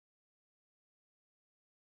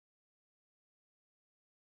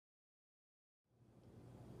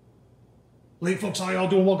Hey folks, how y'all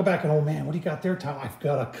doing? Welcome back. And oh man, what do you got there, Tom? I've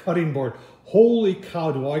got a cutting board. Holy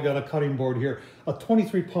cow, do I got a cutting board here. A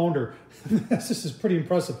 23 pounder. This is pretty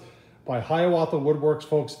impressive. By Hiawatha Woodworks,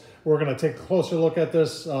 folks. We're gonna take a closer look at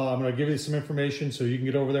this. I'm gonna give you some information so you can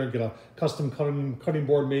get over there and get a custom cutting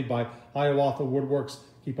board made by Hiawatha Woodworks.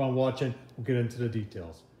 Keep on watching, we'll get into the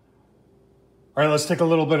details. All right, let's take a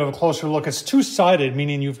little bit of a closer look. It's two-sided,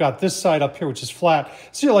 meaning you've got this side up here, which is flat.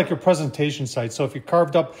 It's like your presentation side. So if you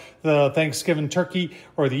carved up the Thanksgiving turkey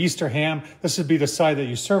or the Easter ham, this would be the side that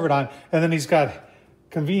you serve it on. And then he's got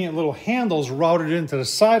convenient little handles routed into the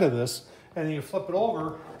side of this. And then you flip it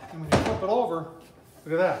over, and when you flip it over,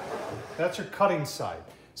 look at that. That's your cutting side.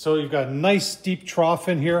 So you've got a nice deep trough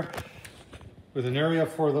in here with an area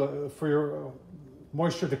for your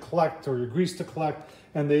moisture to collect or your grease to collect.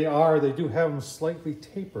 And they do have them slightly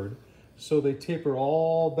tapered. So they taper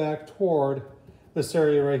all back toward this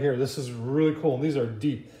area right here. This is really cool. And these are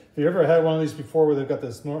deep. If you ever had one of these before where they've got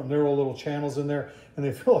this narrow little channels in there and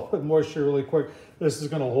they fill up with moisture really quick, this is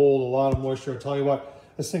gonna hold a lot of moisture. I'll tell you what,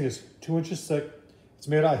 this thing is 2 inches thick. It's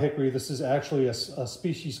made out of hickory. This is actually a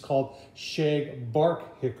species called Shagbark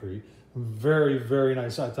Hickory. Very, very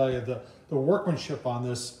nice. I tell you, the workmanship on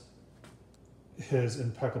this is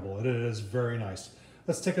impeccable. It is very nice.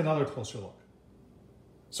 Let's take another closer look.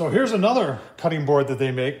 So here's another cutting board that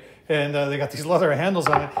they make, and they got these leather handles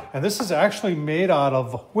on it, and this is actually made out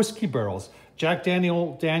of whiskey barrels, Jack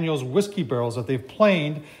Daniel's whiskey barrels that they've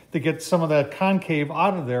planed to get some of that concave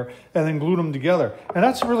out of there and then glued them together. And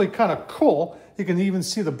that's really kind of cool. You can even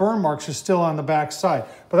see the burn marks are still on the back side,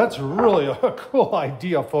 but that's really a cool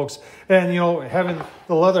idea, folks. And you know, having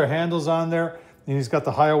the leather handles on there, and he's got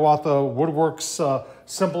the Hiawatha Woodworks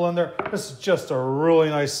symbol in there. This is just a really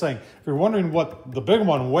nice thing. If you're wondering what the big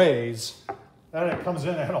one weighs, then it comes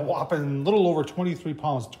in at a whopping little over 23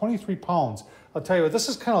 pounds. 23 pounds. I'll tell you what, this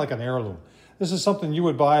is kind of like an heirloom. This is something you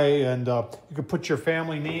would buy and you could put your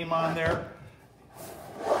family name on there.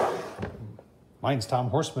 Mine's Tom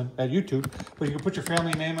Horsman at YouTube, but you can put your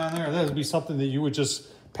family name on there. That would be something that you would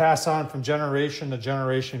just pass on from generation to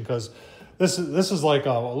generation, because this is like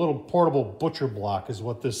a little portable butcher block is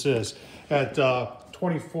what this is at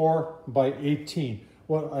 24 by 18.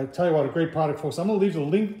 Well, I tell you what, a great product, folks. I'm going to leave the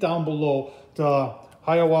link down below to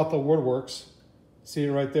Hiawatha Woodworks. See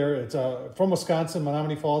it right there. It's from Wisconsin,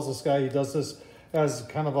 Menominee Falls. This guy, he does this as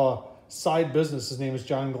kind of a side business. His name is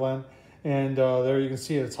John Glenn. And there you can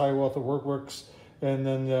see it. It's Hiawatha Woodworks. And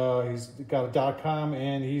then he's got a .com,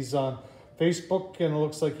 and he's on Facebook, and it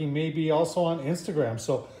looks like he may be also on Instagram.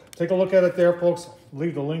 So take a look at it there, folks.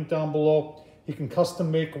 Leave the link down below. He can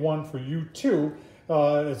custom make one for you too.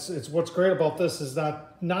 It's what's great about this is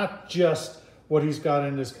not just what he's got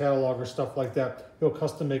in his catalog or stuff like that. He'll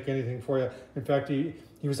custom make anything for you. In fact, he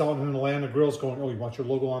was out in the land of grills going, oh, you want your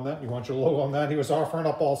logo on that? You want your logo on that? He was offering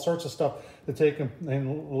up all sorts of stuff to take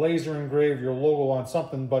and laser engrave your logo on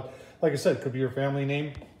something. But like I said, it could be your family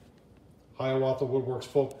name. Hiawatha Woodworks,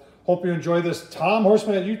 folks. Hope you enjoy this. Tom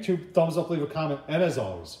Horsman at YouTube. Thumbs up, leave a comment. And as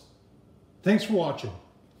always, thanks for watching.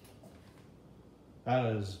 That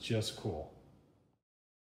is just cool.